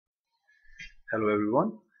Hello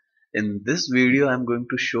everyone. In this video I'm going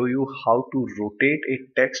to show you how to rotate a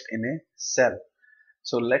text in a cell.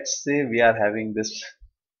 So let's say we are having this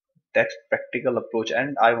text practical approach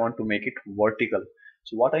and I want to make it vertical.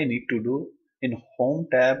 So what I need to do, in home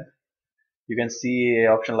tab you can see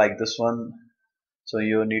a option like this one. So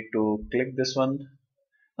you need to click this one.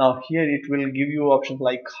 Now here it will give you options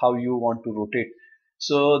like how you want to rotate.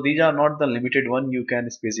 So these are not the limited one, you can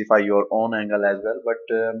specify your own angle as well, but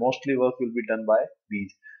mostly work will be done by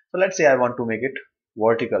these. So let's say I want to make it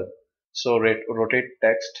vertical. So rotate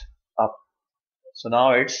text up. So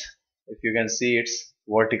now if you can see, it's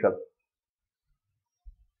vertical.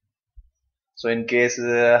 So in case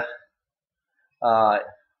I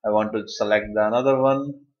want to select the another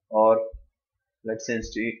one, or let's say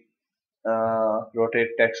instead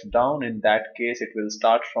rotate text down, in that case it will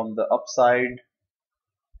start from the upside.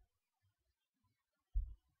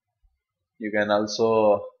 You can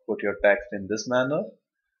also put your text in this manner.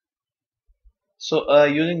 So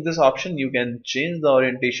using this option you can change the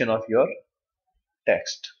orientation of your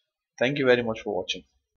text. Thank you very much for watching.